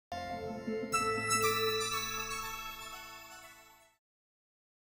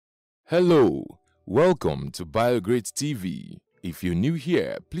Hello, welcome to Biography TV. If you're new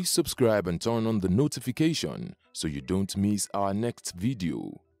here, please subscribe and turn on the notification so you don't miss our next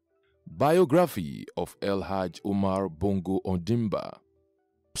video. Biography of Hadj Omar Bongo Ondimba.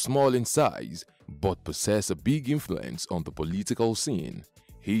 Small in size, but possess a big influence on the political scene.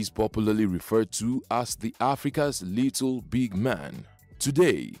 He is popularly referred to as the Africa's little big man.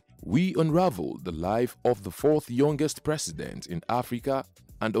 Today, we unravel the life of the fourth youngest president in Africa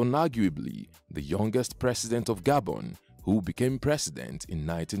and unarguably the youngest president of Gabon, who became president in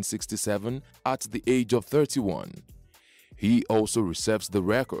 1967 at the age of 31. He also reserves the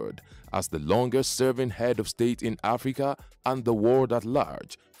record as the longest-serving head of state in Africa and the world at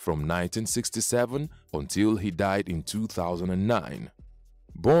large from 1967 until he died in 2009.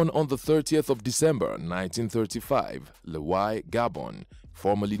 Born on the 30th of December 1935, Lewai, Gabon,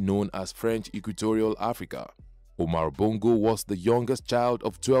 formerly known as French Equatorial Africa, Omar Bongo was the youngest child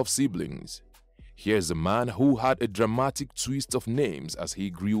of 12 siblings. Here's a man who had a dramatic twist of names as he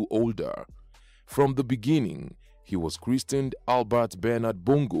grew older. From the beginning, he was christened Albert Bernard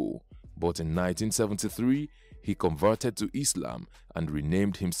Bongo, but in 1973, he converted to Islam and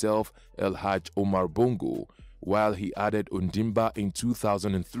renamed himself Hadj Omar Bongo, while he added Ondimba in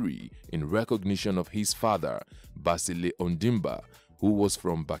 2003 in recognition of his father, Basile Ondimba, who was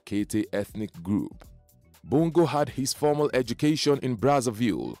from Bakete ethnic group. Bongo had his formal education in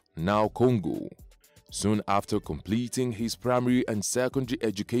Brazzaville, now Congo. Soon after completing his primary and secondary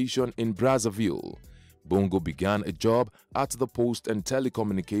education in Brazzaville, Bongo began a job at the Post and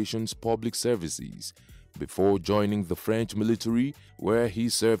Telecommunications Public Services before joining the French military, where he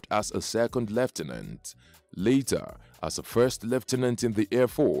served as a second lieutenant, later as a first lieutenant in the Air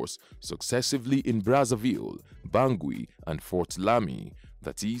Force, successively in Brazzaville, Bangui and Fort Lamy,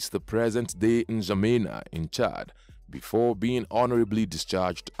 that is the present-day N'Djamena in Chad, before being honorably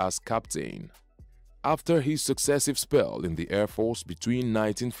discharged as captain. After his successive spell in the Air Force between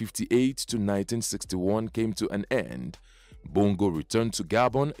 1958 to 1961 came to an end, Bongo returned to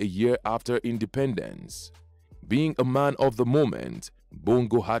Gabon a year after independence. Being a man of the moment,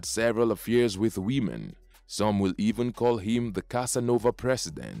 Bongo had several affairs with women. Some will even call him the Casanova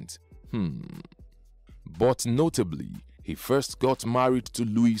president. But notably, he first got married to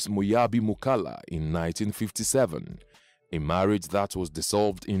Louise Moyabi Mukala in 1957, a marriage that was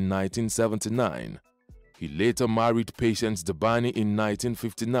dissolved in 1979. He later married Patience Debani in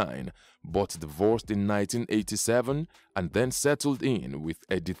 1959, but divorced in 1987 and then settled in with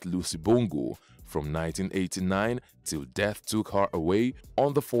Edith Lucy Bongo from 1989 till death took her away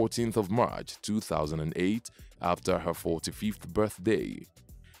on the 14th of March 2008 after her 45th birthday.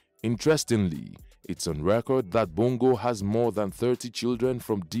 Interestingly, it's on record that Bongo has more than 30 children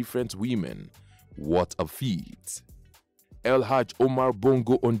from different women. What a feat! Hadj Omar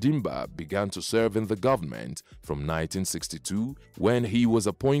Bongo Ondimba began to serve in the government from 1962 when he was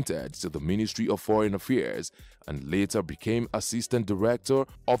appointed to the Ministry of Foreign Affairs and later became Assistant Director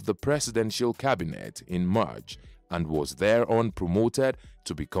of the Presidential Cabinet in March and was thereon promoted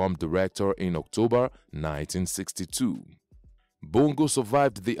to become Director in October 1962. Bongo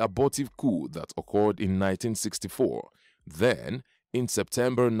survived the abortive coup that occurred in 1964. Then, in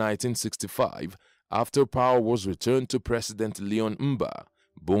September 1965, after power was returned to President Leon Mba,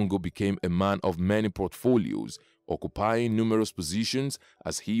 Bongo became a man of many portfolios, occupying numerous positions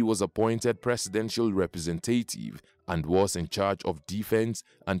as he was appointed presidential representative and was in charge of defense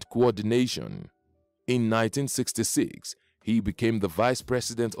and coordination. In 1966, he became the Vice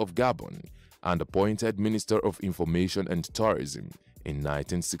President of Gabon and appointed Minister of Information and Tourism in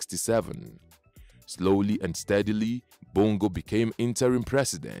 1967. Slowly and steadily, Bongo became interim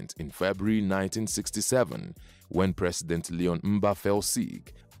president in February 1967 when President Leon Mba fell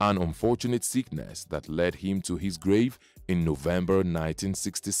sick, an unfortunate sickness that led him to his grave in November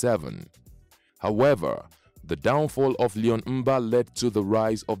 1967. However, the downfall of Leon Mba led to the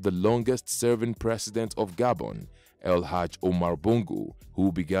rise of the longest-serving president of Gabon, Hadj Omar Bongo,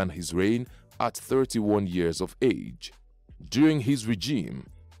 who began his reign at 31 years of age. During his regime,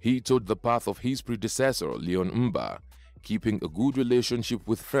 he took the path of his predecessor Leon Mba, keeping a good relationship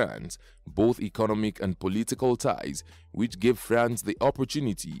with France, both economic and political ties, which gave France the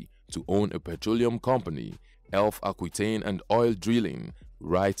opportunity to own a petroleum company, Elf Aquitaine and Oil Drilling,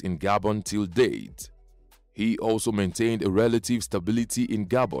 right in Gabon till date. He also maintained a relative stability in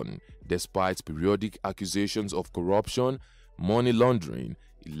Gabon despite periodic accusations of corruption, money laundering,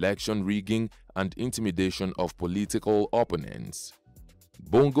 election rigging, and intimidation of political opponents.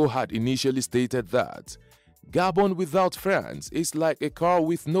 Bongo had initially stated that Gabon without France is like a car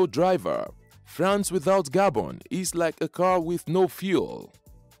with no driver. France without Gabon is like a car with no fuel.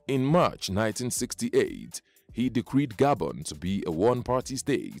 In March 1968, he decreed Gabon to be a one-party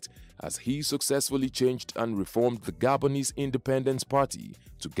state as he successfully changed and reformed the Gabonese Independence Party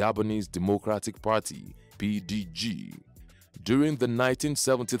to Gabonese Democratic Party, PDG. During the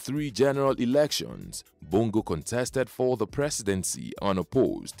 1973 general elections, Bongo contested for the presidency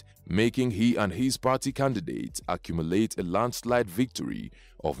unopposed, making he and his party candidates accumulate a landslide victory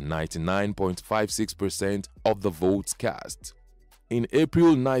of 99.56% of the votes cast. In April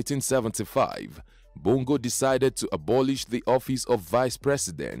 1975, Bongo decided to abolish the office of vice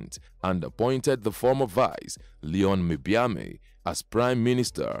president and appointed the former vice, Leon Mebiame, as prime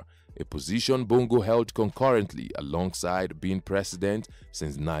minister, a position Bongo held concurrently alongside being president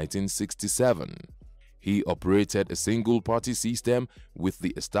since 1967. He operated a single-party system with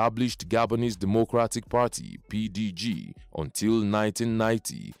the established Gabonese Democratic Party, PDG, until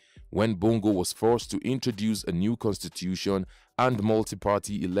 1990, when Bongo was forced to introduce a new constitution and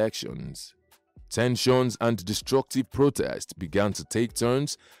multi-party elections. Tensions and destructive protests began to take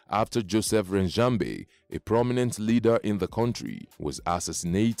turns after Joseph Renjambe, a prominent leader in the country, was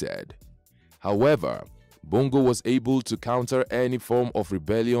assassinated. However, Bongo was able to counter any form of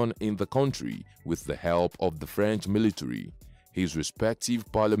rebellion in the country with the help of the French military. His respective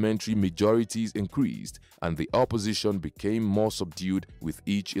parliamentary majorities increased and the opposition became more subdued with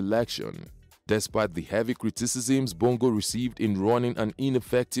each election. Despite the heavy criticisms Bongo received in running an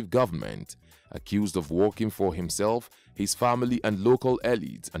ineffective government, accused of working for himself, his family and local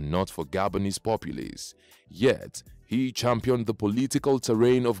elites and not for Gabonese populace, yet he championed the political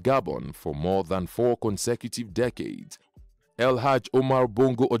terrain of Gabon for more than 4 consecutive decades. Hadj Omar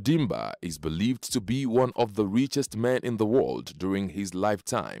Bongo Ondimba is believed to be one of the richest men in the world during his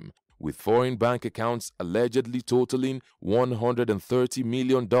lifetime, with foreign bank accounts allegedly totaling $130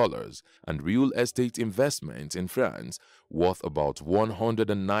 million and real estate investments in France worth about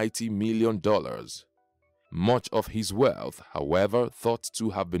 $190 million. Much of his wealth, however, thought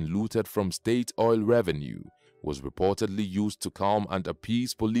to have been looted from state oil revenue, was reportedly used to calm and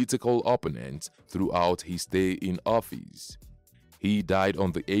appease political opponents throughout his stay in office. He died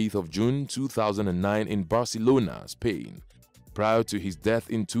on the 8th of June 2009 in Barcelona, Spain. Prior to his death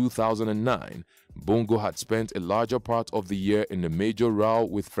in 2009, Bongo had spent a larger part of the year in a major row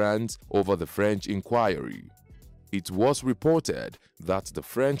with France over the French inquiry. It was reported that the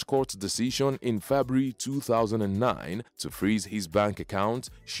French court's decision in February 2009 to freeze his bank account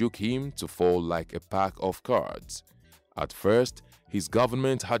shook him to fall like a pack of cards. At first, his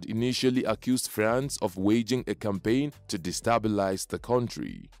government had initially accused France of waging a campaign to destabilize the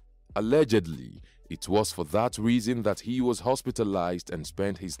country. Allegedly, it was for that reason that he was hospitalized and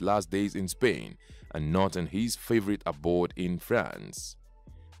spent his last days in Spain and not in his favorite abode in France.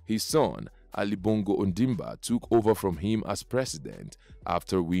 His son, Ali Bongo Ondimba, took over from him as president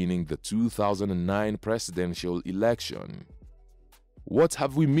after winning the 2009 presidential election. What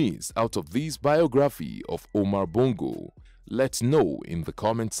have we missed out of this biography of Omar Bongo? Let's know in the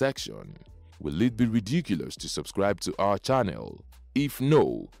comment section. Will it be ridiculous to subscribe to our channel? If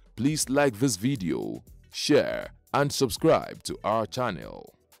no, please like this video, share and subscribe to our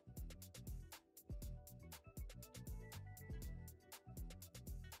channel.